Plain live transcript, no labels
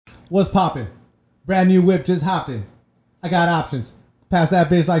What's poppin'? Brand new whip just hopped in. I got options. Pass that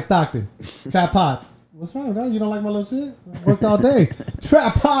bitch like Stockton. Trap Pod. What's wrong with that? You don't like my little shit? I worked all day.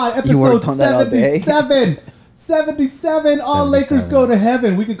 Trap Pod, episode 77. 77. All Lakers go to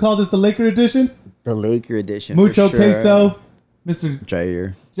heaven. We could call this the Laker edition. The Laker edition. Mucho queso. Mr.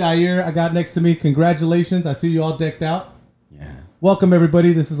 Jair. I got next to me. Congratulations. I see you all decked out. Yeah. Welcome,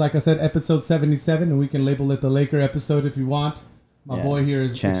 everybody. This is, like I said, episode 77, and we can label it the Laker episode if you want. My boy here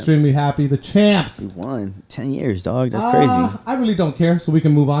is extremely happy. The champs. We won 10 years, dog. That's crazy. I really don't care, so we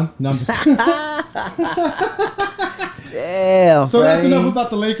can move on. No, I'm just Damn. So that's enough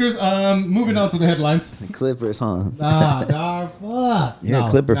about the Lakers. Moving on to the headlines. The Clippers, huh? Dog, fuck. You're a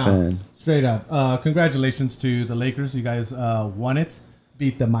Clipper fan. Straight up. Congratulations to the Lakers. You guys won it.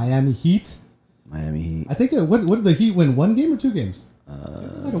 Beat the Miami Heat. I think, what did the Heat win? 1 game or 2 games?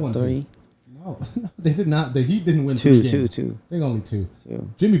 3. No, they did not. The Heat didn't win 3 games. Two. I think only 2.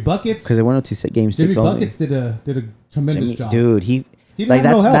 Jimmy Buckets. Because they went up to game 6 Jimmy Buckets did a tremendous job. Dude, he like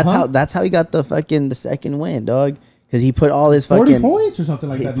that's how he got the second win, dog. Because he put all his 40 points or something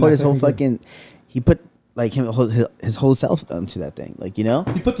like that. He put his whole he put like his whole self to that thing, like, you know.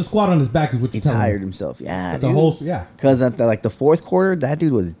 He put the squad on his back, is what you're telling me. He tired himself, yeah. The whole, yeah. Because at the fourth quarter, that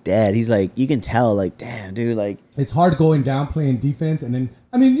dude was dead. He's like, you can tell, like, damn, dude, like. It's hard going down playing defense, and then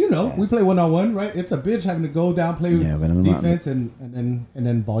we play 1-on-1, right? It's a bitch having to go down play defense and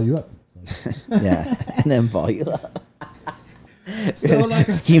then ball you up. So. Yeah, and then ball you up. So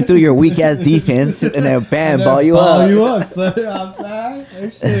like scheme through your weak ass defense and then bam, ball you up. Ball you up, son. I'm sorry. Oh,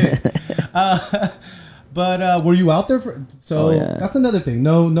 shit. But were you out there for? So that's another thing.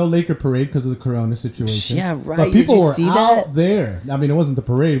 No Laker parade because of the Corona situation. Yeah, right. But people were out there. I mean, it wasn't the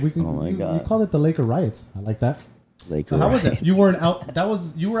parade. We call it the Laker riots. I like that. Laker how riots. was it? You weren't out.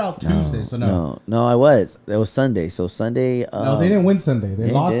 You were out Tuesday. So no, I was. It was Sunday. So Sunday. No, they didn't win Sunday.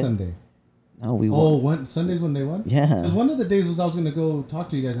 They lost Sunday. No, we won. Oh, Sunday's when they won? Yeah. Because one of the days was I was going to go talk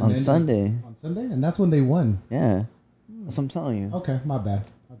to you guys. On Sunday. On Sunday? And that's when they won. Yeah. That's what I'm telling you. Okay, my bad.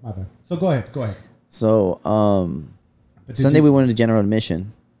 So go ahead. So, Sunday we went to general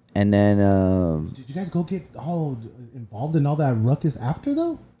admission. And then... did you guys go get all involved in all that ruckus after,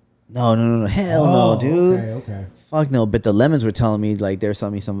 though? No. Hell no, dude. Okay. Fuck no. But the Lemons were telling me, like, they're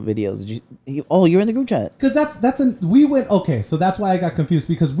showing me some videos. You're in the group chat. Because we went, okay, so that's why I got confused.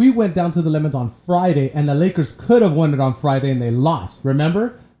 Because we went down to the Lemons on Friday, and the Lakers could have won it on Friday, and they lost.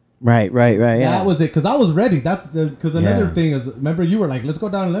 Remember? Right, yeah. That was it. Because I was ready. That's because another thing is, remember, you were like, let's go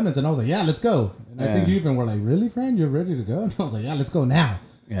down to Lemons. And I was like, yeah, let's go. And I think you even were like, really, friend? You're ready to go? And I was like, yeah, let's go now.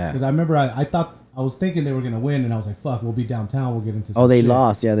 Yeah. Because I remember I was thinking they were going to win, and I was like, fuck, we'll be downtown. We'll get into some they shit.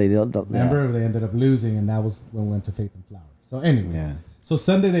 lost. Yeah, they did. Remember, they ended up losing, and that was when we went to Faith and Flowers. So anyways, so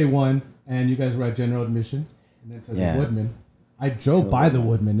Sunday they won, and you guys were at general admission, and then to the Woodman. I drove by the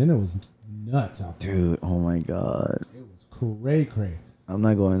Woodman, and it was nuts out there. Dude, oh my God. It was cray. I'm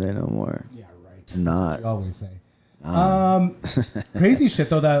not going there no more. Yeah, right. Not. You always say. Crazy shit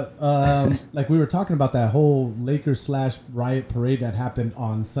though that like we were talking about that whole Lakers / riot parade that happened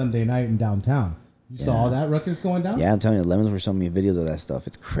on Sunday night in downtown. You saw all that ruckus going down? Yeah, I'm telling you, the Lemons were showing me videos of that stuff.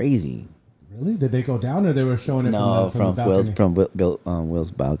 It's crazy. Really? Did they go down, or they were showing it from the balcony?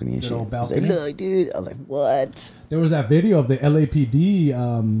 Will's balcony and shit. Old balcony? Like, look, dude. I was like, what? There was that video of the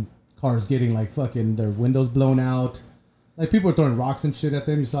LAPD cars getting like fucking their windows blown out. Like people were throwing rocks and shit at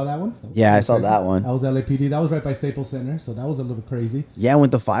them. You saw that one? Yeah, I saw that one. That was LAPD. That was right by Staples Center, so that was a little crazy. Yeah,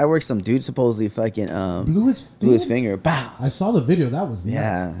 with the fireworks, some dude supposedly fucking blew his finger. Bow. I saw the video. That was nuts.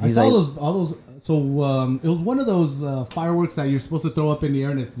 Yeah. I saw all those. So it was one of those fireworks that you're supposed to throw up in the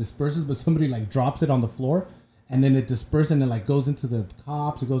air and it disperses, but somebody like drops it on the floor, and then it disperses and it like goes into the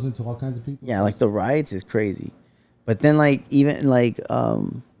cops. It goes into all kinds of people. Yeah, like the riots is crazy, but then like even like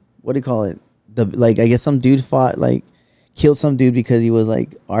what do you call it? I guess some dude killed some dude because he was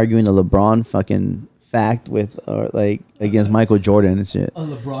like arguing a LeBron fucking fact with against Michael Jordan and shit.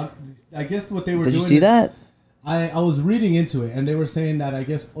 LeBron. I guess what they were doing. Did you see that? I was reading into it, and they were saying that I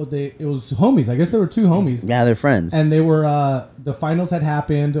guess it was homies. I guess there were 2 homies. Yeah, they're friends. And they were the finals had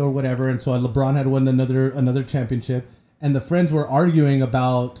happened or whatever, and so LeBron had won another championship, and the friends were arguing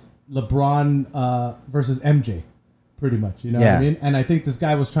about LeBron versus MJ, pretty much. You know what I mean? And I think this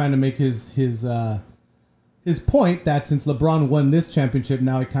guy was trying to make his point that since LeBron won this championship,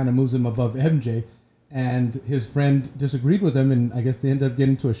 now it kind of moves him above MJ. And his friend disagreed with him, and I guess they ended up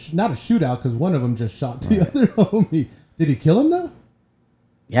getting into not a shootout because one of them just shot the other homie. Did he kill him though?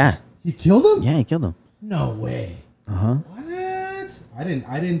 Yeah. He killed him? Yeah, he killed him. No way. What? I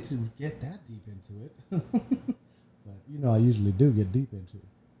didn't get that deep into it. But I usually do get deep into it.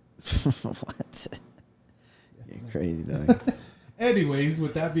 What? You're crazy, dog. Anyways,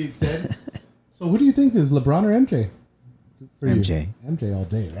 with that being said, so who do you think is LeBron or MJ? For MJ. You? MJ all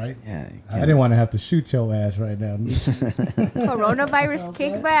day, right? Yeah. I didn't want to have to shoot your ass right now. Coronavirus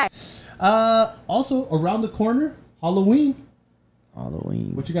kickback. Also, around the corner, Halloween.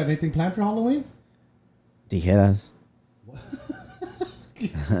 Halloween. What you got? Anything planned for Halloween? Tijeras.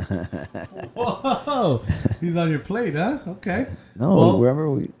 Whoa, he's on your plate, huh? Okay. No, well,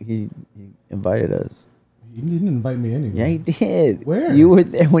 remember he invited us. He didn't invite me anywhere. Yeah, he did. Where? You were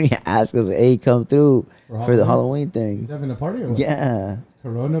there when he asked us, "Hey, come through for the Halloween thing." He's having a party or what? Yeah.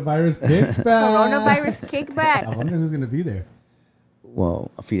 Coronavirus kickback. Coronavirus kickback. I wonder who's gonna be there. Well,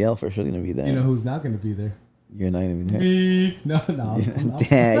 Fidel for sure gonna be there. You know who's not gonna be there? You're not even there. Me. No.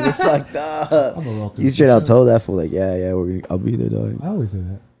 Damn, you fucked up. I'm a real You straight out told that fool like, yeah, I'll be there, dog. I always say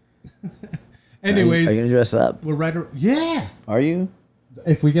that. Anyways, are you gonna dress up? we're right. Yeah. Are you?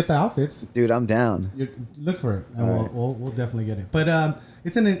 If we get the outfits, Dude, I'm down. look for it. And All right. we'll definitely get it. But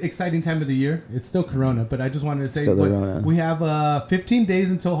it's an exciting time of the year. It's still Corona, but I just wanted to say Still Corona. we have 15 days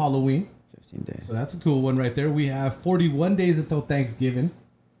until Halloween. 15 days. So that's a cool one right there. We have 41 days until Thanksgiving.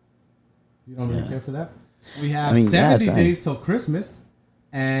 You don't really care for that? We have 70 that's days nice. till Christmas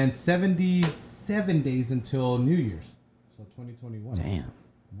and 77 days until New Year's. So 2021. Damn.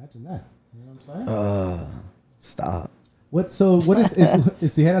 Imagine that. You know what I'm saying? Stop. What is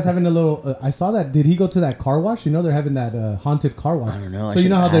Tijeras having a little? I saw that. Did he go to that car wash? You know they're having that haunted car wash. I don't know. So you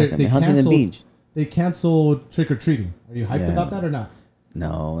know how they Huntington canceled. Beach. They canceled trick or treating. Are you hyped Yeah. about that or not?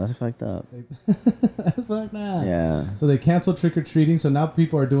 No, that's fucked up. That's like that. Yeah. So they canceled trick or treating. So now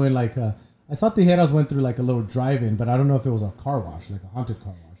people are doing like. I saw Tijeras went through like a little drive-in, but I don't know if it was a car wash, like a haunted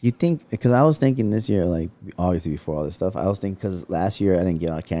car wash. You think, because I was thinking this year, like, obviously before all this stuff, I was thinking, because last year I didn't get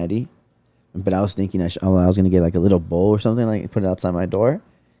out candy, but I was thinking I was going to get like a little bowl or something, like put it outside my door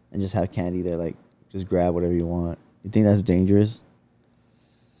and just have candy there, like, just grab whatever you want. You think that's dangerous?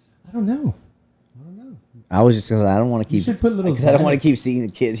 I don't know. I was just, because I don't want to keep, You should put little. because I don't want Xanax. to keep seeing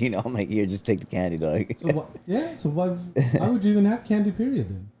the kids, you know, I'm like, here, just take the candy, dog. So why would you even have candy? Period.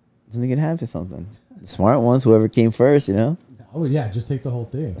 Then. Something can have to something. The smart ones, whoever came first, you know? Oh yeah, just take the whole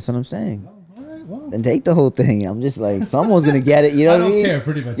thing. That's what I'm saying. All right. Well. Then take the whole thing. I'm just like, someone's gonna get it. You know I what I don't mean? care,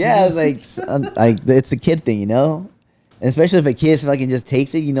 pretty much. Yeah, it's like it's a kid thing, you know. And especially if a kid fucking just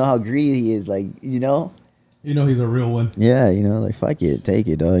takes it, you know how greedy he is. Like, you know. You know he's a real one. Yeah, you know, like fuck it, take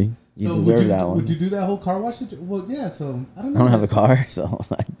it, dog. You So deserve that one. Would you do that whole car wash? Well, yeah. So I don't know. I don't have a car, so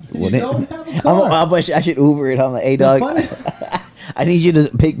I wouldn't. don't have a car. I should Uber it. I'm like, hey, dog, funny- I need you to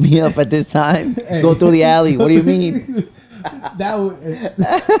pick me up at this time. Hey. Go through the alley. What do you mean? That would,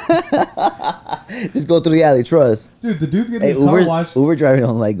 Just go through the alley. Trust. dude. The dude's getting Hey, his car washed. Uber driving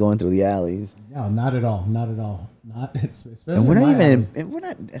don't like going through the alleys. No, not at all. Not at all. Not especially. And we're in not my even. alley. We're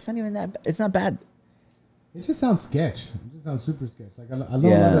not. It's not even that. It's not bad. It just sounds sketch. It just sounds super sketch. Like I know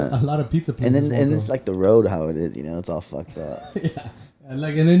Yeah. a lot of pizza And places. then and it's like the road how it is. You know, it's all fucked up. yeah. And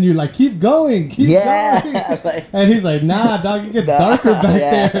then you're like, keep going, keep Yeah. going. Like- And he's like, nah, dog, it gets Nah, darker back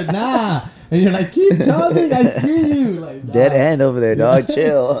yeah. there. Nah. And you're like, keep coming, I see you. Like, nah. Dead end over there, dog.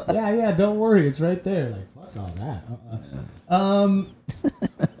 Chill. Yeah, don't worry, it's right there. Like, fuck all that.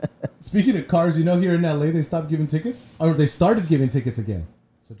 Speaking of cars, you know, here in LA, they stopped giving tickets, or they started giving tickets again.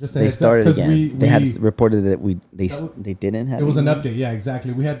 So just a They heads up, started 'cause again. They had reported that they didn't have. It was an any update, yeah,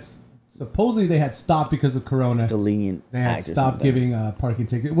 exactly. We had supposedly they had stopped because of Corona. The lenient. They had act or stopped something. giving parking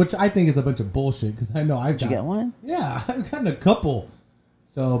tickets, which I think is a bunch of bullshit. Because I know I Did you get one? Yeah, I've gotten a couple.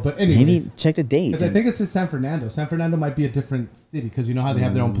 So, but anyways, Maybe check the date. because I think it's just San Fernando. San Fernando might be a different city because you know how they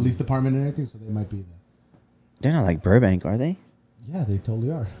have their own police department and everything, so they might be there. They're not like Burbank, are they? Yeah, they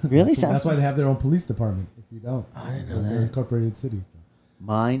totally are. Really? that's why they have their own police department. If you don't, I didn't know they're that. incorporated cities. So.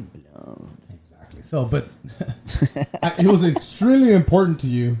 Mind blown. Exactly. So, but it was extremely important to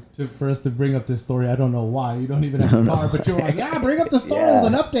you for us to bring up this story. I don't know why. You don't even have a car, but you're like, yeah, bring up the story. Yeah. It's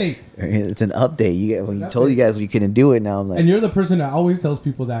an update. It's an update. You get when you an told you update. guys you couldn't do it. Now I'm like, And you're the person that always tells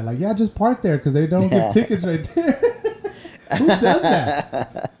people that, like, yeah, just park there because they don't Yeah. get tickets right there. Who does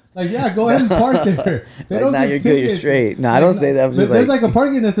that? Like, yeah, go ahead and park there. They Like, don't nah, get you're good, you're tickets. straight. No, I don't say that. I'm just There's like- like a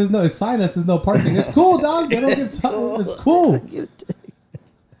parking that says no. It's sign that says no parking. It's cool, dog. They don't get it's cool.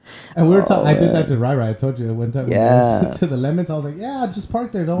 And we were talking. I did that to Rai Rai. I told you one time. we Yeah. went to the Lemons. I was like, yeah, just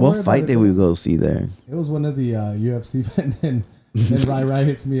park there. Don't worry what about fight it. did we go see there? It was one of the UFC, and then Rai Rai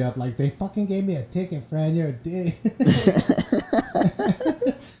hits me up like, they fucking gave me a ticket, friend. You're a dick.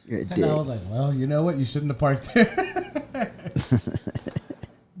 You're a And dick. I was like, well, you know what? You shouldn't have parked there.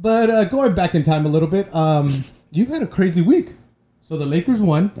 But going back in time a little bit, you had a crazy week. So the Lakers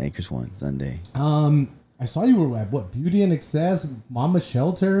won. Lakers won Sunday. I saw you were at what? Beauty and Excess, Mama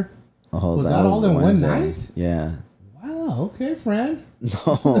Shelter. Oh, Was that all in one Wednesday. night? Yeah. Wow. Oh, okay, friend.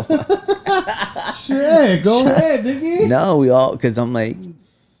 No, Shit, go ahead, nigga. no, we all because I'm like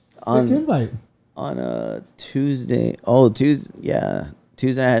Sick invite. on a Tuesday. Oh, Tuesday, yeah,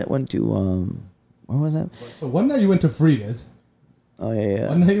 Tuesday I went to where was that? So one night you went to Frida's. Oh yeah.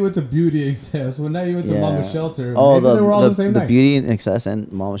 One night you went to Beauty Excess. One night you went to Mama Shelter. Oh, Maybe they were all the same night. The Beauty and Excess and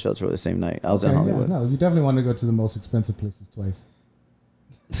Mama Shelter were the same night. I was in Hollywood. Yeah, no, you definitely want to go to the most expensive places twice.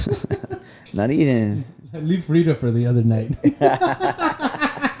 Not even. Leave Frida for the other night.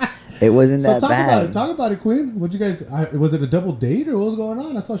 It wasn't So that talk bad. about it. Talk about it, Queen. What'd you guys? Was it a double date or what was going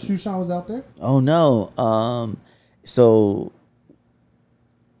on? I saw Shushan was out there. Oh no. So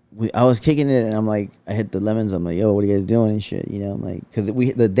I was kicking it, and I'm like, I hit the lemons. I'm like, yo, what are you guys doing and shit? You know, I'm like, because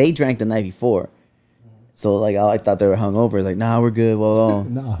they drank the night before, so like I thought they were hungover. Like, nah, we're good. Whoa.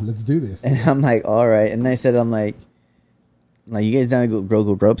 Nah, let's do this. And I'm like, all right. And I said, I'm like, you guys down to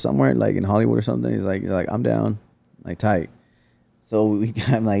go up somewhere, like in Hollywood or something? He's like, I'm down, like tight. So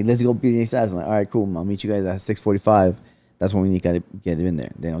I'm like, let's go Beauty Excess. I'm like, all right, cool. I'll meet you guys at 6:45. That's when we need to get in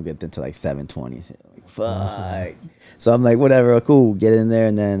there. They don't get there until like 7:20. So like, fuck. So I'm like, whatever, cool. Get in there,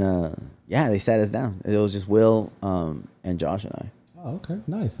 and then yeah, they sat us down. It was just Will, and Josh and I. Oh, okay,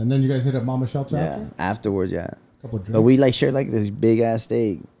 nice. And then you guys hit up Mama Shelter Yeah, after? afterwards, yeah. Couple drinks. But we like shared like this big ass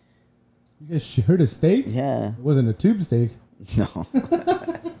steak. You guys shared a steak? Yeah. It wasn't a tube steak. No.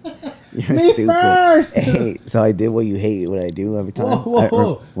 You're Me stupid. first! Hey, so I did what you hate, what I do every time.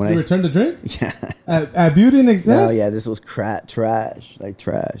 Whoa. When You I returned the drink? yeah. At Beauty and Excess? No, yeah, this was trash, like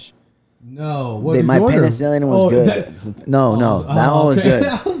trash. No. What did My you order? penicillin was good. No, that one was okay. good.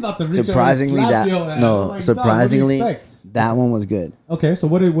 I was about to reach over Surprisingly, and slap that your ass. no, I'm like, surprisingly, dog, what do you expect? that one was good. Okay, so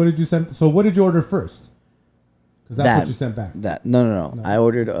what did you send? So what did you order first? Because that's what you sent back. That no. I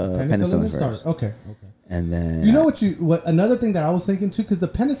ordered penicillin and first. starter. Okay. And then You know what another thing that I was thinking too, because the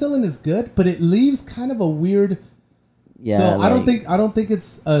penicillin is good, but it leaves kind of a weird. yeah. So like, I don't think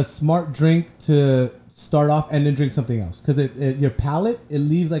it's a smart drink to start off and then drink something else, because your palate, it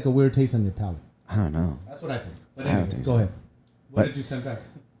leaves like a weird taste on your palate. I don't know. That's what I think. But I don't anyways, think go so. ahead. What But- did you send back?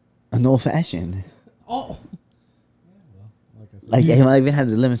 An old fashioned. Oh. Like I said, Like you- I even had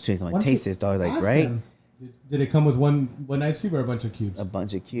the lemon straight. I'm why like, don't you taste this, dog. Like, ask right? them, Did it come with one ice cube or a bunch of cubes? A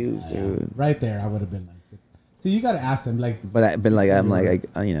bunch of cubes, dude. Right there, I would have been like. See, you got to ask them, like. But I'm like, I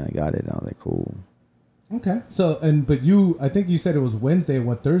got it. And I was like, cool. Okay, so but I think you said it was Wednesday and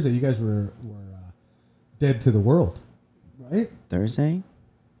what Thursday. You guys were dead to the world, right? Thursday?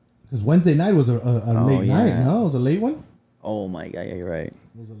 Because Wednesday night was a late yeah. night. No, it was a late one. Oh my god, yeah, you're right. It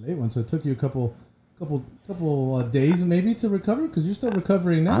was a late one, so it took you a couple days maybe to recover, because you're still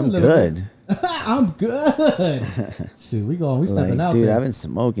recovering now. I'm a little good. bit. I'm good. Shoot, we stepping out dude, there. I've been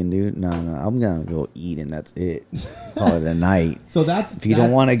smoking, dude. No, I'm gonna go eat and that's it. Call it a night. So that's If you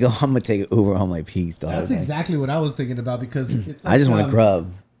don't want to go, I'm gonna take an Uber. I'm like, peace, dog. That's Like, exactly what I was thinking about, because it's I just want to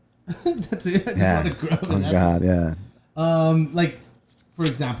grub. That's it. I just Yeah. want to grub. Oh and that's god, yeah. like for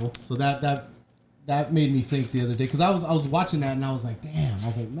example, so that made me think the other day, because I was watching that and I was like, damn, I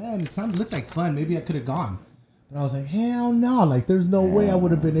was like, man, it looked like fun. Maybe I could have gone, but I was like, hell no, like there's no way I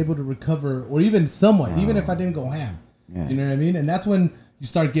would have been able to recover, or even somewhat, even if I didn't go ham. Yeah. You know what I mean? And that's when you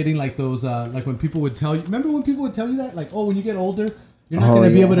start getting like those, like when people would tell you. Remember when people would tell you that, like, oh, when you get older, you're not gonna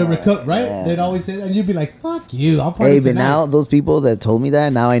be able to recover, right? Yeah. They'd always say that, and you'd be like, fuck you, I'll party Hey, but tonight. now those people that told me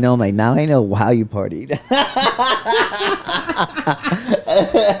that, now I know. I'm like, now I know how you partied.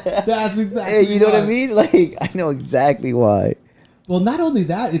 That's exactly. Hey, you know what I why. mean? Like, I know exactly why. Well, not only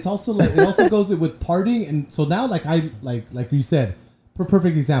that, it's also like it also goes with partying, and so now like like you said,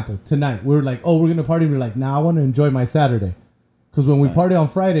 perfect example. Tonight we're like, oh, we're gonna party. We're like, nah, I want to enjoy my Saturday, because when we party on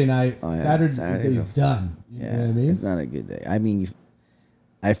Friday night, Saturday's Saturday's done. You know what I mean? It's not a good day. I mean,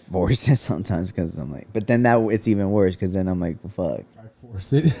 I force it sometimes because I'm like, but then it's even worse because then I'm like, well, fuck. I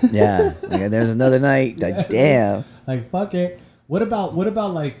force it. Yeah, like, there's another night. Like, damn. Like fuck it. What about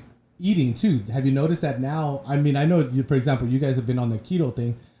like eating too? Have you noticed that now? I mean, I know you, for example, you guys have been on the keto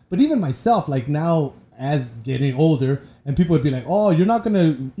thing, but even myself, like now as getting older, and people would be like, oh, you're not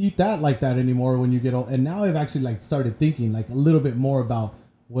gonna eat that like that anymore when you get old. And now I've actually like started thinking like a little bit more about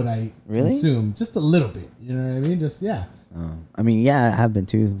what I consume, just a little bit. You know what I mean? Just yeah. I mean, yeah, I have been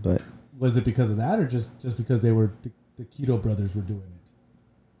too, but Was it because of that, or just because they were the keto brothers were doing it?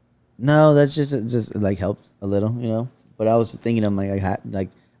 no, that's just like helped a little, you know. But I was thinking, I'm like, I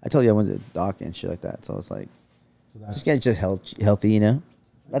told you I went to the doc and shit like that, so it's like, So that's, just get healthy, you know.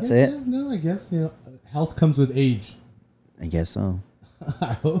 That's yeah, it. yeah, no, I guess health comes with age. I guess so.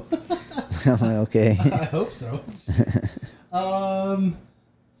 I hope. I'm like, okay. I hope so.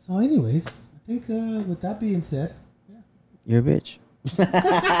 So anyways, I think with that being said, You're a bitch.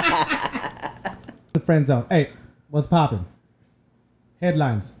 the friend zone. Hey, What's popping?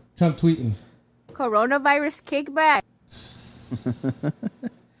 Headlines. Trump tweeting. Coronavirus kickback.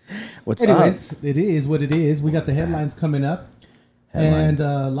 What's Anyways, up? it is what it is. We got the headlines coming up. And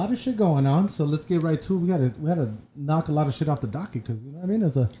a lot of shit going on. So let's get right to it. We had to knock a lot of shit off the docket because, you know what I mean?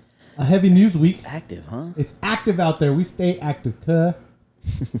 It's a heavy news week. It's active, huh? It's active out there. We stay active, cuh.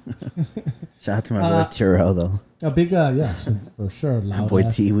 Shout out to my boy Terrell, though. A big, yeah, for sure. Loud My boy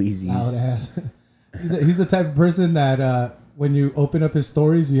ass. T-Weezy's. Loud ass. He's the type of person that when you open up his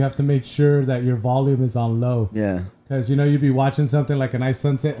stories, you have to make sure that your volume is on low. Yeah. Because, you know, you'd be watching something like a nice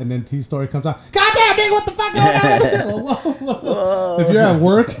sunset and then T story comes on. Goddamn, nigga, what the fuck going on? Whoa. If you're at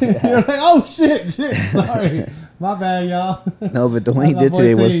work, you're like, oh, shit. Sorry. My bad, y'all. No, but the one he did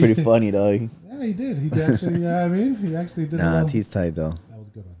today was pretty funny, though. Yeah, he did. He did actually, you know what I mean? He actually did. Nah, T's tight, though. That was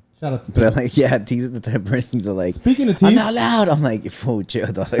a good one. Shout out to But T. I'm like, yeah, T's the type of person to like, Speaking of T. I'm not loud. I'm like, fool, chill,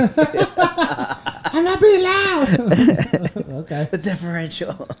 dog. I'm not being loud. Okay. The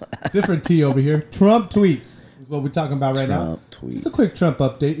differential. Different T over here. Trump tweets is what we're talking about right now. Trump tweets. Just a quick Trump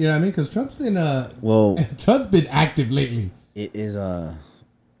update, you know what I mean? Because Trump's been Trump's been active lately. It is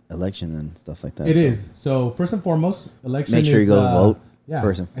election and stuff like that. It is. So first and foremost, election. Make sure you go vote. Yeah,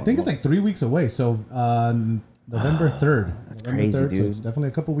 first and I think it's like 3 weeks away. So November 3rd. That's November crazy, 3rd, dude. So it's definitely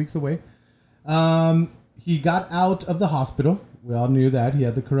a couple weeks away. He got out of the hospital. We all knew that he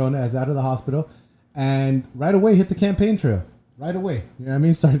had the corona as out of the hospital, and right away hit the campaign trail. Right away, you know what I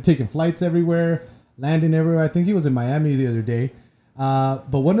mean? Started taking flights everywhere, landing everywhere. I think he was in Miami the other day.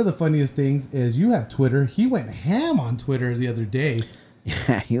 But one of the funniest things is you have Twitter. He went ham on Twitter the other day.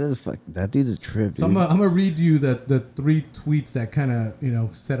 Yeah, he was that dude's a trip, dude. So I'm gonna read you the 3 tweets that kind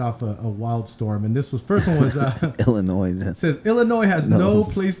of set off a wild storm. And this was first one was Illinois. It says Illinois has no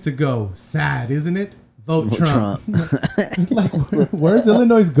place to go. Sad, isn't it? Vote Trump. Like where's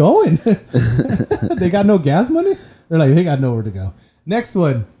Illinois going? They got no gas money. They're like they got nowhere to go. Next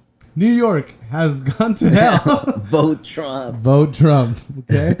one, New York has gone to hell. Vote Trump. Vote Trump.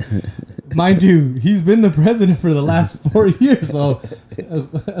 Okay. Mind you, he's been the president for the last 4 years, so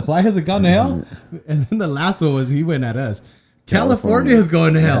why has it gone to hell? And then the last one was he went at us. California is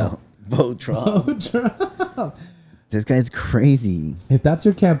going to hell. Vote Trump. Vote Trump. This guy's crazy. If that's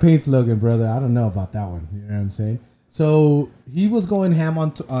your campaign slogan, brother, I don't know about that one. You know what I'm saying? So he was going ham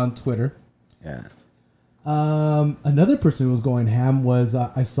on Twitter. Yeah. Another person who was going ham was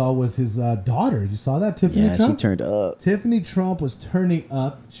I saw was his daughter. You saw that, Tiffany Yeah, Trump? she turned up. Tiffany Trump was turning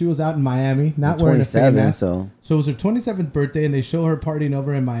up. She was out in Miami, not wearing a face mask. So it was her 27th birthday, and they show her partying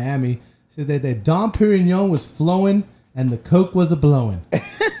over in Miami. So the Dom Perignon was flowing, and the Coke was a blowing.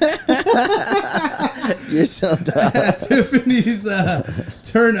 You're so dumb. Tiffany's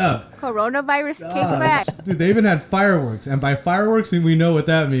turn up. Coronavirus kickback. Dude, they even had fireworks, and by fireworks, we know what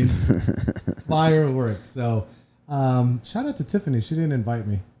that means. Fireworks. So, shout out to Tiffany. She didn't invite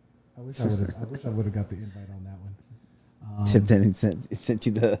me. I wish I would have got the invite on that one. Tip didn't sent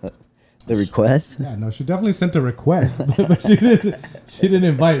you the request. Yeah, no, she definitely sent a request, but she didn't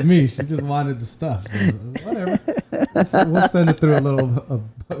invite me. She just wanted the stuff. So whatever. We'll send it through a little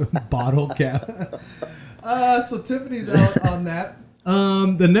bottle cap. So Tiffany's out on that.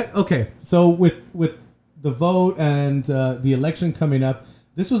 Okay. So with the vote and the election coming up,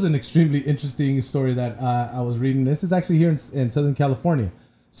 this was an extremely interesting story that I was reading. This is actually here in Southern California.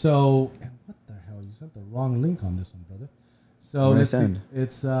 So what the hell? You sent the wrong link on this one, brother. So let's see.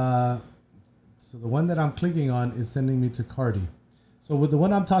 It's so the one that I'm clicking on is sending me to Cardi. So with the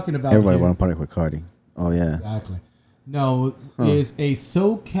one I'm talking about, Everybody want to party with Cardi. Oh yeah, exactly. No, is a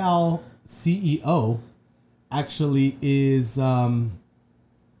SoCal CEO actually is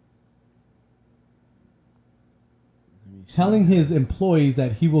telling his employees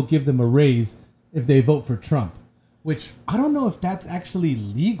that he will give them a raise if they vote for Trump. Which I don't know if that's actually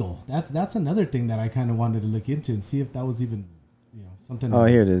legal. That's another thing that I kind of wanted to look into and see if that was even something. Oh,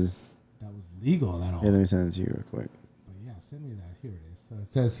 here it is. That was legal at all. Here, let me send it to you real quick. But yeah, send me that. Here it is. So it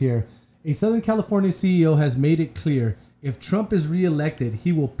says here, a Southern California CEO has made it clear if Trump is reelected,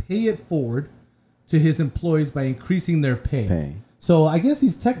 he will pay it forward to his employees by increasing their pay. So I guess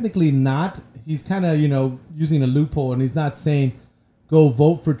he's technically not. He's kind of using a loophole, and he's not saying go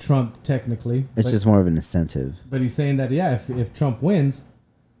vote for Trump technically. It's just more of an incentive. But he's saying that if Trump wins,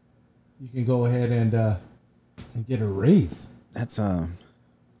 you can go ahead and get a raise. That's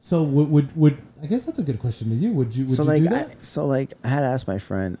So would I guess that's a good question to you. Would you do that? I had asked my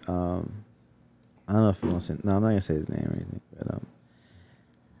friend. I don't know if you want to say. No, I'm not gonna say his name or anything. But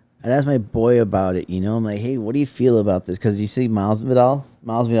I'd asked my boy about it. I'm like, hey, what do you feel about this? Because you see, Miles Vidal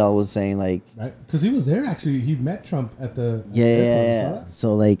was saying like, right, because he was there actually. He met Trump at the yeah.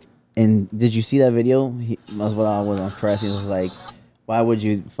 So like, And did you see that video? That's what I was on press. He was like, "Why would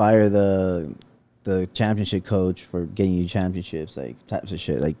you fire the championship coach for getting you championships?" Like types of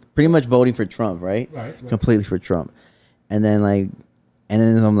shit. Like pretty much voting for Trump, right? Right. Completely for Trump. And then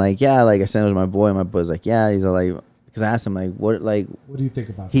I'm like, yeah, like I sent it to my boy, and my boy's like, yeah. He's like, because I asked him like, what do you think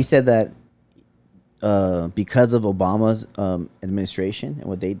about? He said that because of Obama's administration and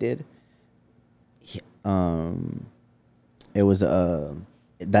what they did, it was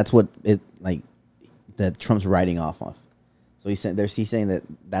that's what it like that Trump's writing off of. So he's saying that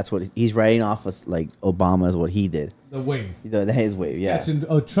that's what he's writing off of, like Obama is what he did. The wave. His wave, yeah.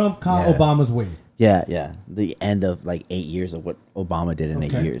 Trump caught Obama's wave. Yeah. The end of like 8 years of what Obama did in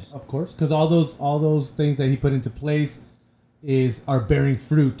 8 years. Of course, because all those things that he put into place are bearing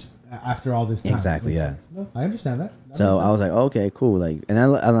fruit after all this time. Exactly. Yeah. No, I understand that. So I was like, okay, cool. Like, and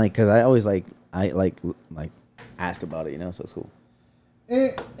I'm like, because I always like ask about it, So it's cool.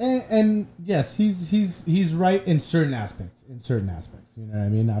 And yes, he's right in certain aspects. You know what I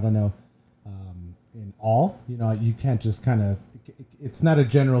mean? I don't know. In all, you can't just kind of. It's not a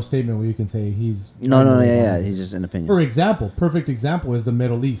general statement where you can say he's. Yeah. He's just an opinion. For example, perfect example is the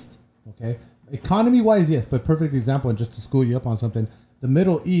Middle East. Okay, economy wise, yes, but perfect example, and just to school you up on something, the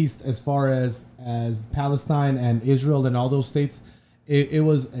Middle East, as far as Palestine and Israel and all those states, it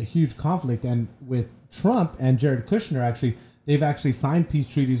was a huge conflict. And with Trump and Jared Kushner, actually, they've actually signed peace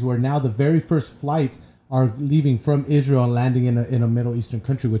treaties where now the very first flights are leaving from Israel and landing in a Middle Eastern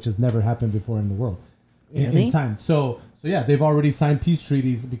country, which has never happened before in the world in time. So yeah, they've already signed peace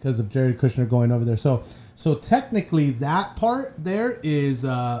treaties because of Jared Kushner going over there. So technically that part there is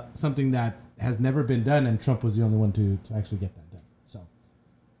something that has never been done, and Trump was the only one to actually get that done. So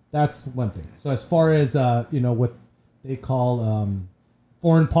that's one thing. So as far as what they call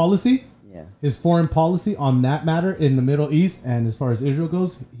foreign policy, his foreign policy on that matter in the Middle East and as far as Israel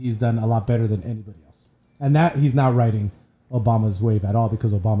goes, he's done a lot better than anybody else. And that he's not riding Obama's wave at all,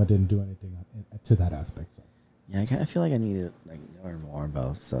 because Obama didn't do anything to that aspect. So. Yeah, I kind of feel like I need to learn more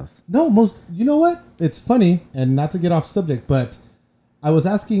about stuff. No, you know what? It's funny, and not to get off subject, but I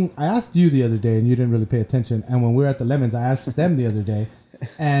asked you the other day, and you didn't really pay attention. And when we were at the Lemons, I asked them the other day,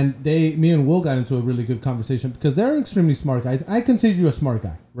 and me and Will got into a really good conversation because they're extremely smart guys. I consider you a smart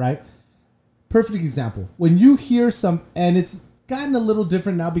guy, right? Perfect example. When you hear and it's gotten a little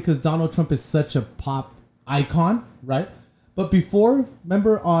different now because Donald Trump is such a pop icon, right? But before,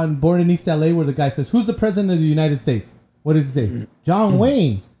 remember on Born in East LA where the guy says, "Who's the president of the United States?" What does he say? John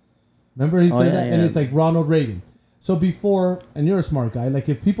Wayne. Remember he said that? Yeah. And it's like Ronald Reagan. So before, and you're a smart guy, like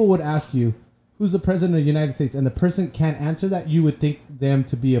if people would ask you, "Who's the president of the United States?" and the person can't answer that, you would think them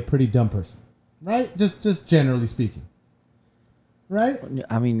to be a pretty dumb person. Right? Just generally speaking. Right?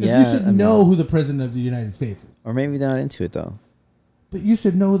 I mean, yeah. Because you should know who the president of the United States is. Or maybe they're not into it, though. But you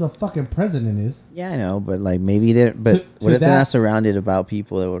should know who the fucking president is. Yeah, I know, but like maybe they're. But what if they're not surrounded about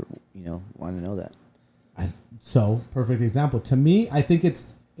people that would, want to know that? So perfect example. To me, I think it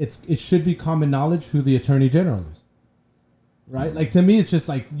should be common knowledge who the attorney general is. Right? Like to me, it's just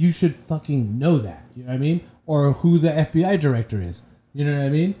like you should fucking know that. You know what I mean? Or who the FBI director is. You know what I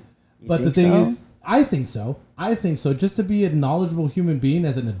mean? But the thing is, I think so. Just to be a knowledgeable human being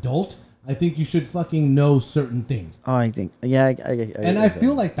as an adult, I think you should fucking know certain things. Oh, I think, yeah. I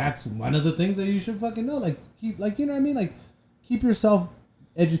feel like that's one of the things that you should fucking know. Like keep, you know what I mean? Like keep yourself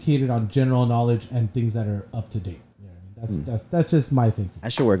educated on general knowledge and things that are up to date. You know what I mean? That's just my thinking. I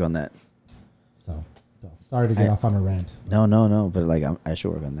should work on that. So sorry to get off on a rant. No. But like I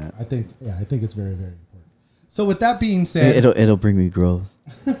should work on that. I think it's very, very important. So with that being said, it'll bring me growth.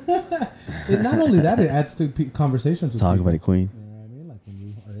 Not only that, it adds to conversations. Talk about it, Queen.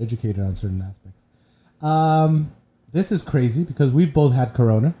 Educated on certain aspects. This is crazy because we've both had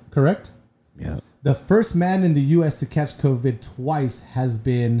corona, correct? Yeah. The first man in the U.S. to catch COVID twice has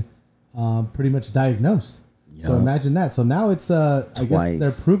been pretty much diagnosed. Yep. So imagine that. So now it's I guess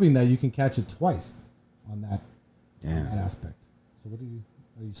they're proving that you can catch it twice on that aspect. So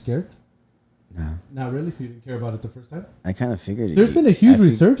are you scared? No. Not really? You didn't care about it the first time? I kind of figured. There's been a huge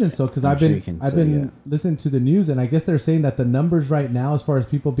resurgence though, because I've been listening to the news, and I guess they're saying that the numbers right now, as far as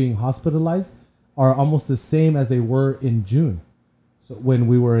people being hospitalized, are almost the same as they were in June, so when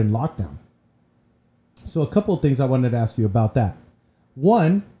we were in lockdown. So a couple of things I wanted to ask you about that.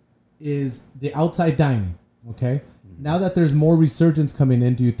 One is the outside dining. Okay, now that there's more resurgence coming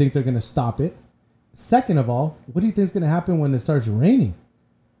in, do you think they're going to stop it? Second of all, what do you think is going to happen when it starts raining?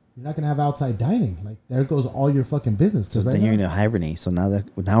 You're not gonna have outside dining. Like there goes all your fucking business. So then you're gonna hibernate. So now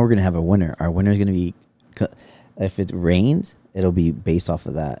we're gonna have a winter. Our winter is gonna be, if it rains, it'll be based off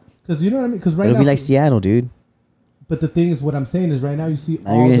of that. Because you know what I mean. Because it'll be like Seattle, dude. But the thing is, what I'm saying is, right now you see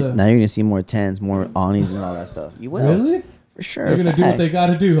now you're gonna see more tents, more awnings, and all that stuff. You will really for sure. They're gonna do what they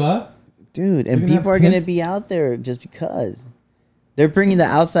gotta do, huh? Dude, and people are gonna be out there just because. They're bringing the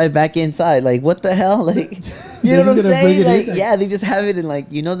outside back inside. Like, what the hell? Like, you know what I'm saying? Like, yeah, they just have it in, like,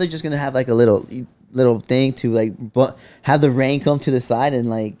 you know, they're just gonna have like a little thing to like have the rain come to the side and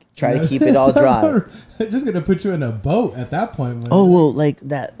like try to keep it all dry. They're just gonna put you in a boat at that point. Oh well, like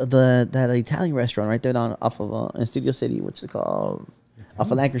that Italian restaurant right there down off of in Studio City. What's it called?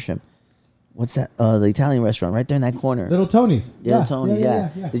 Off of Lancashire. What's that? The Italian restaurant right there in that corner. Little Tony's. Little Tony's. Yeah.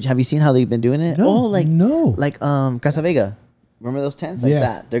 Have you seen how they've been doing it? No, no. Like Casa Vega. Remember those tents? Like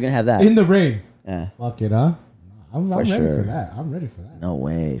that. They're gonna have that in the rain. Yeah. Fuck it, huh? I'm ready for that. I'm ready for that. No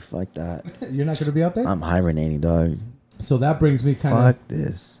way. Fuck that. You're not gonna be out there? I'm hibernating, dog. So that brings me kind of. Fuck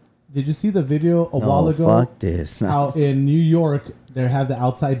this. Did you see the video a while ago? Fuck this. No. How in New York they have the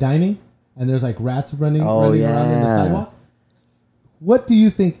outside dining and there's like rats running around in the sidewalk. What do you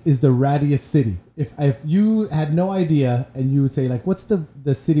think is the rattiest city? If you had no idea and you would say like, what's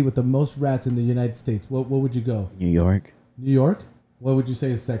the city with the most rats in the United States? What would you go? New York. New York. What would you say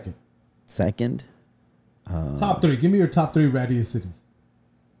is second? Second. Top three. Give me your top three rattiest cities.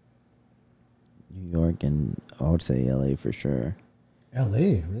 New York and I would say LA for sure.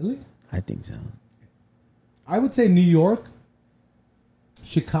 LA, really? I think so. I would say New York,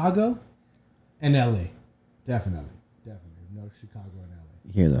 Chicago, and LA. Definitely. No, Chicago and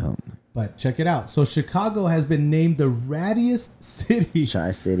LA. Here the hell. But check it out. So Chicago has been named the rattiest city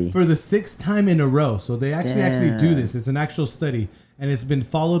Tri-City for the 6th time in a row. So they actually do this. It's an actual study. And it's been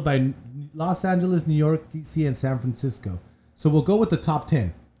followed by Los Angeles, New York, DC, and San Francisco. So we'll go with the top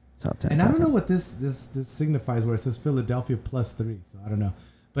 10. Top 10. And I don't know what this signifies where it says Philadelphia +3. So I don't know.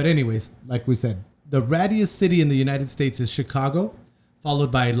 But anyways, like we said, the rattiest city in the United States is Chicago, followed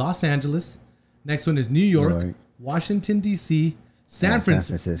by Los Angeles. Next one is New York. Washington, D.C., San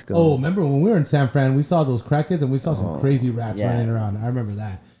Francisco. Oh, remember when we were in San Fran, we saw those crackheads and we saw some crazy rats running around. I remember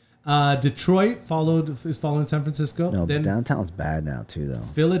that. Detroit is following San Francisco. No, then downtown's bad now too, though.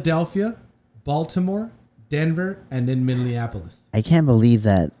 Philadelphia, Baltimore, Denver, and then Minneapolis. I can't believe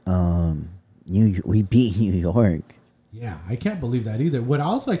that we beat New York. Yeah, I can't believe that either. What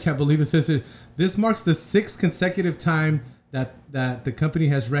also I can't believe is this marks the 6th consecutive time that the company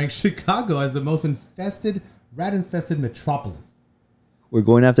has ranked Chicago as the most rat-infested metropolis. We're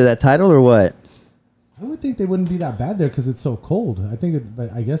going after that title or what? I would think they wouldn't be that bad there because it's so cold.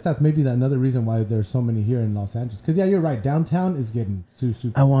 But I guess that's maybe another reason why there's so many here in Los Angeles. Because you're right. Downtown is getting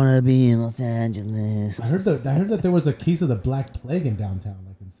super. I want to be in Los Angeles. I heard that there was a case of the Black Plague in downtown,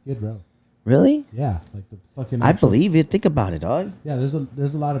 like in Skid Row. Really? Yeah, like the fucking. I believe it. Think about it, dog. Yeah, there's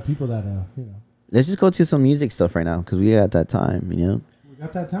a lot of people that Let's just go to some music stuff right now because we got that time. We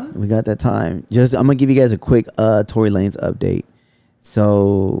got that time. We got that time. I'm gonna give you guys a quick Tory Lanez update.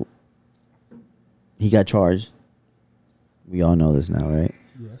 So he got charged. We all know this now, right?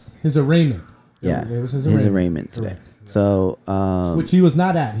 Yes. His arraignment. Yeah. It was his arraignment today. Correct. So which he was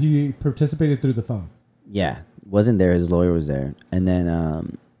not at. He participated through the phone. Yeah. Wasn't there. His lawyer was there. And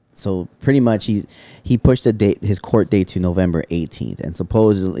then so pretty much he pushed his court date to November 18th. And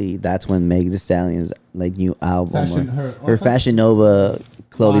supposedly that's when Meg Thee Stallion's like new album her Fashion Nova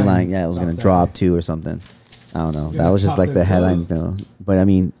clothing line, it was gonna drop too or something. I don't know. That was just like the headlines though. But I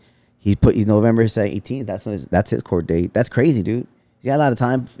mean, he's November 18th. That's his court date. That's crazy, dude. He's got a lot of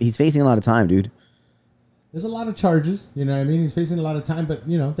time. He's facing a lot of time, dude. There's a lot of charges. You know what I mean? He's facing a lot of time, but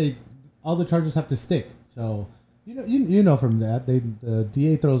all the charges have to stick. So you know from that, the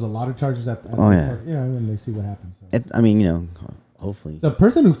DA throws a lot of charges at the court, and they see what happens. So. Hopefully. The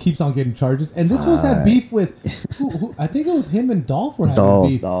person who keeps on getting charges, and this was had beef with, who I think it was him and Dolph were having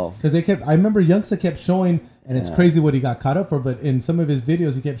beef. Because I remember Youngsta kept showing, and it's crazy what he got caught up for, but in some of his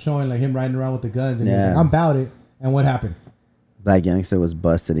videos, he kept showing like him riding around with the guns, and he was like, I'm about it. And what happened? Black Youngsta was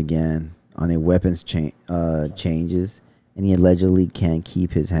busted again on a weapons changes, and he allegedly can't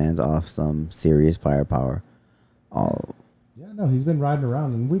keep his hands off some serious firepower. Yeah, no, he's been riding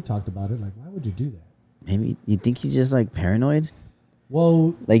around, and we've talked about it. Like, why would you do that? Maybe you think he's just like paranoid?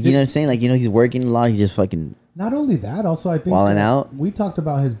 Well, like, you know what I'm saying? Like, he's working a lot. He's just fucking. Not only that, also I think walling out. We talked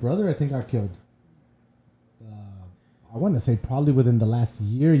about his brother. I think got killed. I want to say probably within the last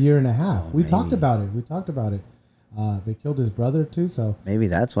year and a half. We talked about it. They killed his brother too. So maybe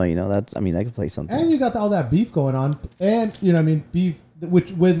that's why that could play something. And you got all that beef going on, and beef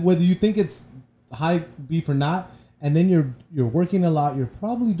which with whether you think it's high beef or not, and then you're working a lot. You're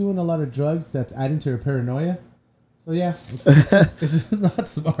probably doing a lot of drugs. That's adding to your paranoia. So yeah, it's just not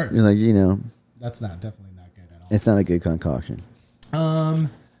smart. You're like, that's definitely not good at all. It's not a good concoction.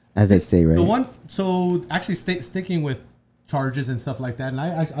 as they say, right? The one, so actually sticking with charges and stuff like that, and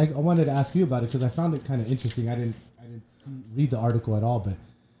I wanted to ask you about it because I found it kind of interesting. I didn't read the article at all, but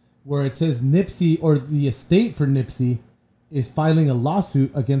where it says Nipsey or the estate for Nipsey is filing a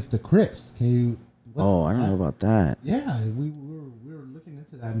lawsuit against the Crips. Can you? I don't know about that. Yeah, we were looking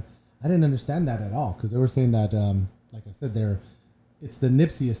into that, and I didn't understand that at all because they were saying that, like I said, it's the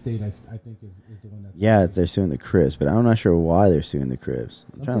Nipsey estate. I think is the one that's they're suing the Crips, but I'm not sure why they're suing the Crips.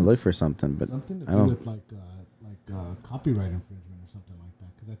 I'm trying to look for something, but something to do with like copyright infringement or something like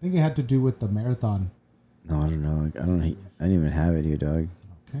that. Because I think it had to do with the marathon. No, I don't know. I don't even have it here, dog.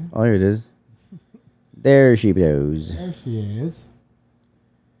 Okay. Oh, here it is. There she goes. There she is.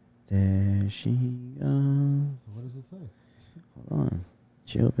 There she goes. So what does it say? Hold on.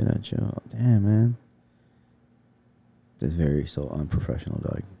 Chill, bit of chill. Damn, man. This is very so unprofessional,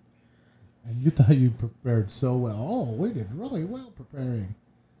 dog. And you thought you prepared so well. Oh, we did really well preparing.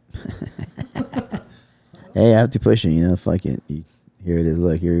 Hey, I have to push it, you know. Fuck it. Here it is.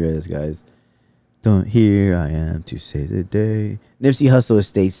 Look, here it is, guys. Here I am to say the day. Nipsey Hussle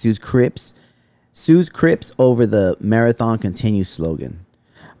estate sues Crips over the Marathon Continue slogan.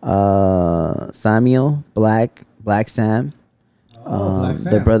 Samuel Black Sam, Black Sam,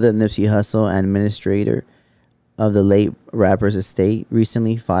 the brother of Nipsey Hussle and administrator of the late rapper's estate,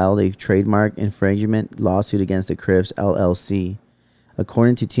 recently filed a trademark infringement lawsuit against the Crips LLC.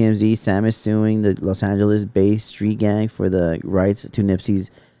 According to TMZ, Sam is suing the Los Angeles-based street gang for the rights to Nipsey's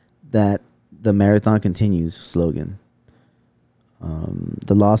 "That the Marathon Continues" slogan.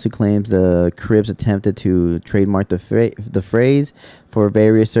 The lawsuit claims the Crips attempted to trademark the phrase for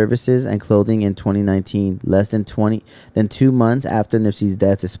various services and clothing in 2019, less than 2 months after Nipsey's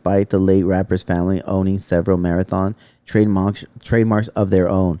death, despite the late rapper's family owning several Marathon trademarks of their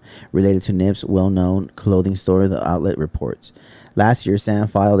own related to Nip's well-known clothing store, the outlet reports. Last year, Sam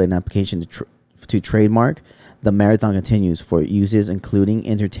filed an application to trademark the Marathon Continues for uses including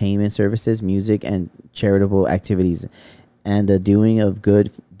entertainment services, music, and charitable activities, and the doing of good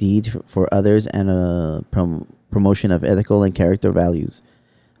deeds for others, and a promotion of ethical and character values.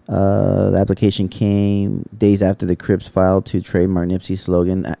 The application came days after the Crips filed to trademark Nipsey's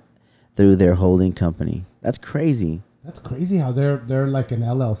slogan through their holding company. That's crazy. That's crazy how they're like an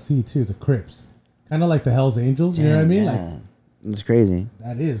LLC too, the Crips. Kind of like the Hells Angels, you know what I mean? Yeah. Like, it's crazy.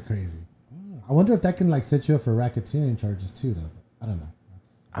 That is crazy. I wonder if that can like set you up for racketeering charges too, though. But I don't know.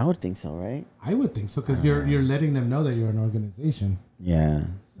 I would think so, right? I would think so because you're letting them know that you're an organization. Yeah.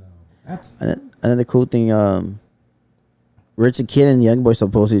 So that's another cool thing. Rich the Kid and Young Boy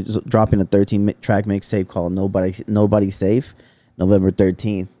supposedly dropping a 13-track mixtape called "Nobody Safe," November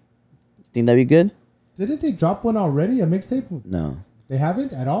 13th. Think that'd be good? Didn't they drop one already? A mixtape? No. They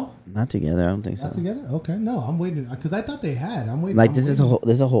haven't at all. Not together. I don't think so. Not together. Okay. No, I'm waiting because I thought they had. I'm waiting. Like this is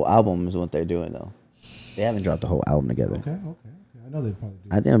a whole album is what they're doing though. They haven't dropped the whole album together. Okay. I know they probably do.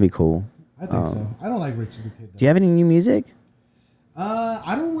 I think it'll be cool. I think so. I don't like Rich the Kid, though. Do you have any new music?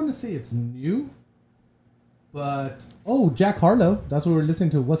 I don't want to say it's new, but Jack Harlow. That's what we're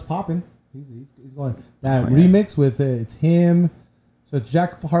listening to. What's poppin'? He's going that remix with it's him. So it's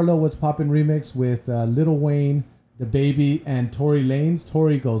Jack Harlow. What's poppin' remix with Lil Wayne, The Baby, and Tory Lanez.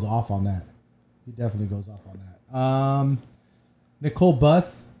 Tory goes off on that. He definitely goes off on that. Nicole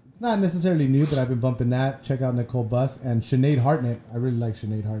Buss. Not necessarily new, but I've been bumping that. Check out Nicole Buss and Sinead Hartnett. I really like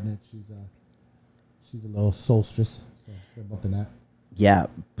Sinead Hartnett. She's a little soulstress. So we're bumping that. Yeah,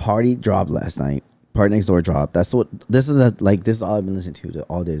 Party dropped last night. Party Next Door dropped. This is all I've been listening to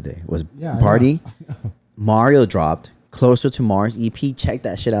all day today was Party. I know. Mario dropped. Closer to Mars EP. Check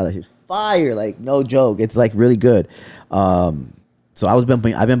that shit out. That shit's fire. Like no joke. It's like really good. So I've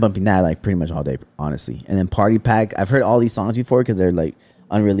been bumping that like pretty much all day, honestly. And then Party Pack. I've heard all these songs before because they're like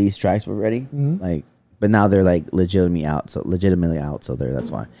unreleased tracks already, but now they're like legitimately out. So that's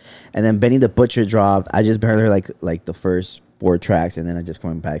why. And then Benny the Butcher dropped. I just heard her like the first 4 tracks, and then I just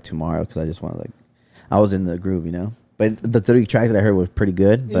going back tomorrow because I just want to I was in the groove, you know. But the 3 tracks that I heard was pretty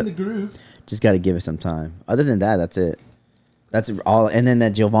good. In the groove. Just got to give it some time. Other than that, that's it. That's all. And then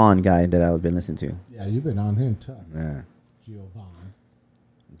that Jovan guy that I've been listening to. Yeah, you've been on him tough. Yeah. Jovan.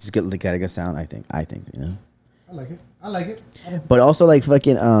 Just got a good sound. I think you know. I like it. But also like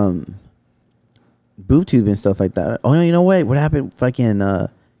fucking BoobTube and stuff like that. Oh no, you know what happened? Fucking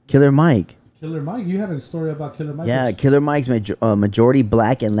Killer Mike. Killer Mike. You had a story about Killer Mike. Yeah, Killer Mike's majority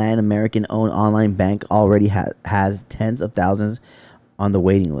Black and Latin American owned online bank already has tens of thousands on the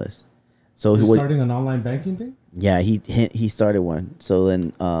waiting list. So he's starting an online banking thing. Yeah, he started one. So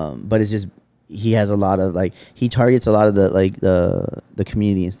then, but it's just he has a lot of he targets a lot of the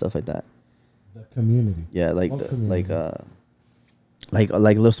community and stuff like that. The community. Yeah, like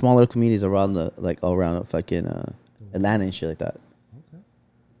little small little communities around the like all around fucking Atlanta and shit like that. Okay.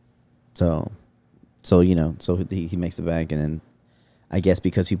 So you know, so he makes the bank, and then I guess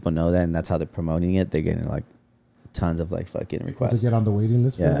because people know that and that's how they're promoting it, they're getting like tons of like fucking requests To get on the waiting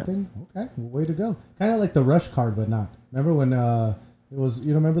list for Yeah. that thing? Okay, well, way to go. Kind of like the Rush card, but not. Remember when it was,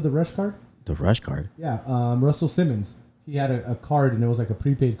 you don't remember the Rush card? the Rush card. Yeah, Russell Simmons. He had a card, and it was like a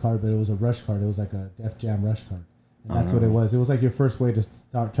prepaid card, but it was a Rush card. It was like a Def Jam Rush card. And that's what it was. It was like your first way to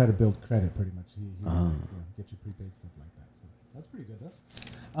try to build credit, pretty much. He get you prepaid stuff like that. So that's pretty good,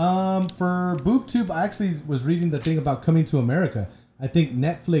 though. For BoobTube, I actually was reading the thing about Coming to America. I think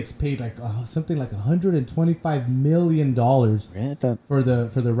Netflix paid like something like $125 million Yeah, for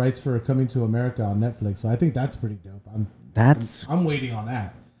the rights for Coming to America on Netflix. So I think that's pretty dope. I'm waiting on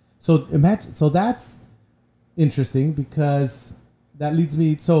that. So imagine. So that's interesting because that leads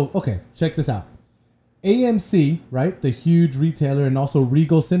me. So okay, check this out. AMC, right, the huge retailer, and also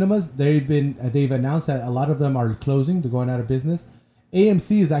Regal Cinemas. They've announced that a lot of them are closing. They're going out of business.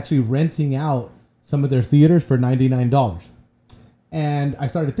 AMC is actually renting out some of their theaters for $99. And I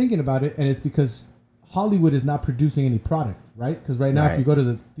started thinking about it, and it's because Hollywood is not producing any product, right? Because right now, if you go to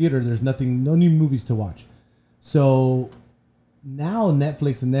the theater, there's no new movies to watch. So now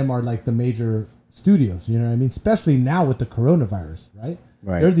Netflix and them are like the major studios, you know what I mean? Especially now with the coronavirus, right?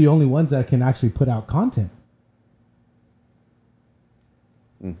 Right. They're the only ones that can actually put out content.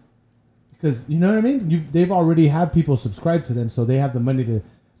 Because, you know what I mean? They've already had people subscribe to them, so they have the money to,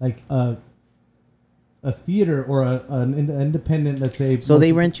 like, a theater or an independent, let's say. So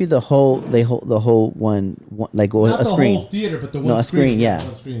they rent you the whole one like not a the screen. whole theater, but the one No, a screen, yeah.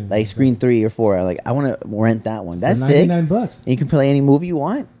 One screen. Like screen 3 or 4. Like I want to rent that one. That's For sick. $99. And you can play any movie you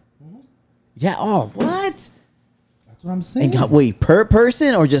want. Yeah. Oh, what? That's what I'm saying. And wait, per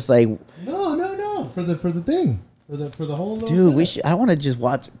person or just like? No. For the thing. For the whole. Dude, we should. I want to just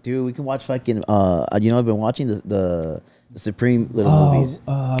watch. Dude, we can watch fucking. You know, I've been watching the Supreme little movies.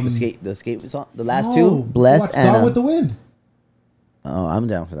 The escape song. The last two, Blessed watch and Gone with the Wind. Oh, I'm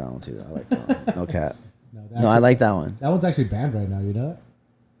down for that one too. I like that one. No cap. No, I like that one. That one's actually banned right now. You know that?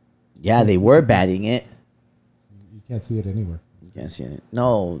 Yeah, they were batting it. You can't see it anywhere. You can't see it.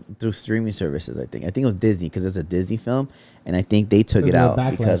 No, through streaming services. I think it was Disney because it's a Disney film, and I think they took it out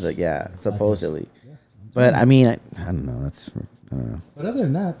because of, supposedly. Yeah. But I mean, I don't know. I don't know. But other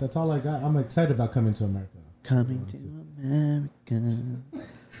than that, that's all I got. I'm excited about Coming to America. Coming to America.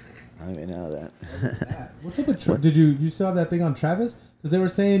 I don't even know that. What's up with did you still have that thing on Travis? Because they were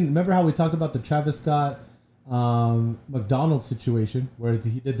saying, remember how we talked about the Travis Scott McDonald's situation where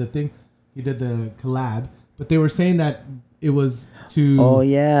he did the collab, but they were saying that it was to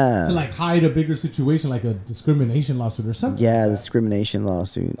to like hide a bigger situation like a discrimination lawsuit or something. Yeah, the discrimination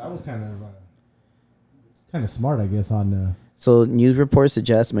lawsuit. That was kind of smart, I guess. So news reports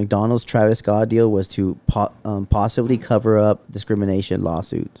suggest McDonald's Travis Scott deal was to possibly cover up discrimination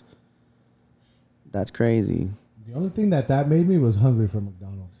lawsuits. That's crazy. The only thing that made me was hungry for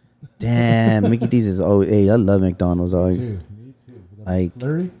McDonald's. Damn, Mickey D's is hey, I love McDonald's. Me too. Like,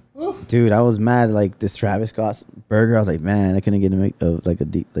 flurry. Dude, I was mad. Like this Travis Scott burger, I was like, man, I couldn't get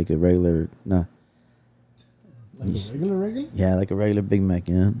like a regular, nah. Like a regular? Yeah, like a regular Big Mac,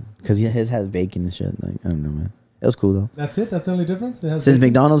 you know, because his has bacon and shit. Like I don't know, man. It was cool though. That's it. That's the only difference. Since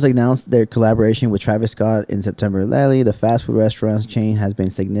McDonald's announced their collaboration with Travis Scott in September, lately the fast food restaurant chain has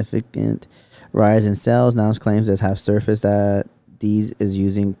been significant rise in sales. Now claims that have surfaced that these is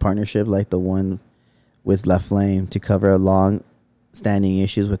using partnership like the one with La Flame to cover long-standing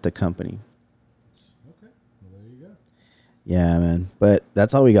issues with the company. Okay, well there you go. Yeah, man. But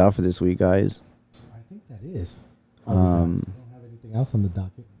that's all we got for this week, guys. I think that is. I don't have anything else on the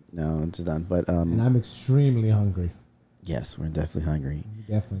docket. No, it's done. But and I'm extremely hungry. yes, we're definitely hungry.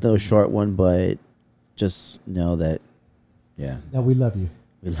 Definitely. Still a short one, but just know that, yeah, That we love you.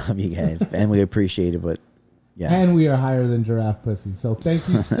 we love you guys and we appreciate it. But yeah, And we are higher than giraffe pussy. So thank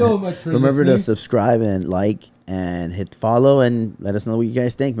you so much for remember listening. to subscribe and like and hit follow and let us know what you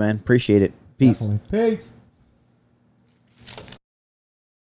guys think, man. Appreciate it. Peace. Definitely. Peace.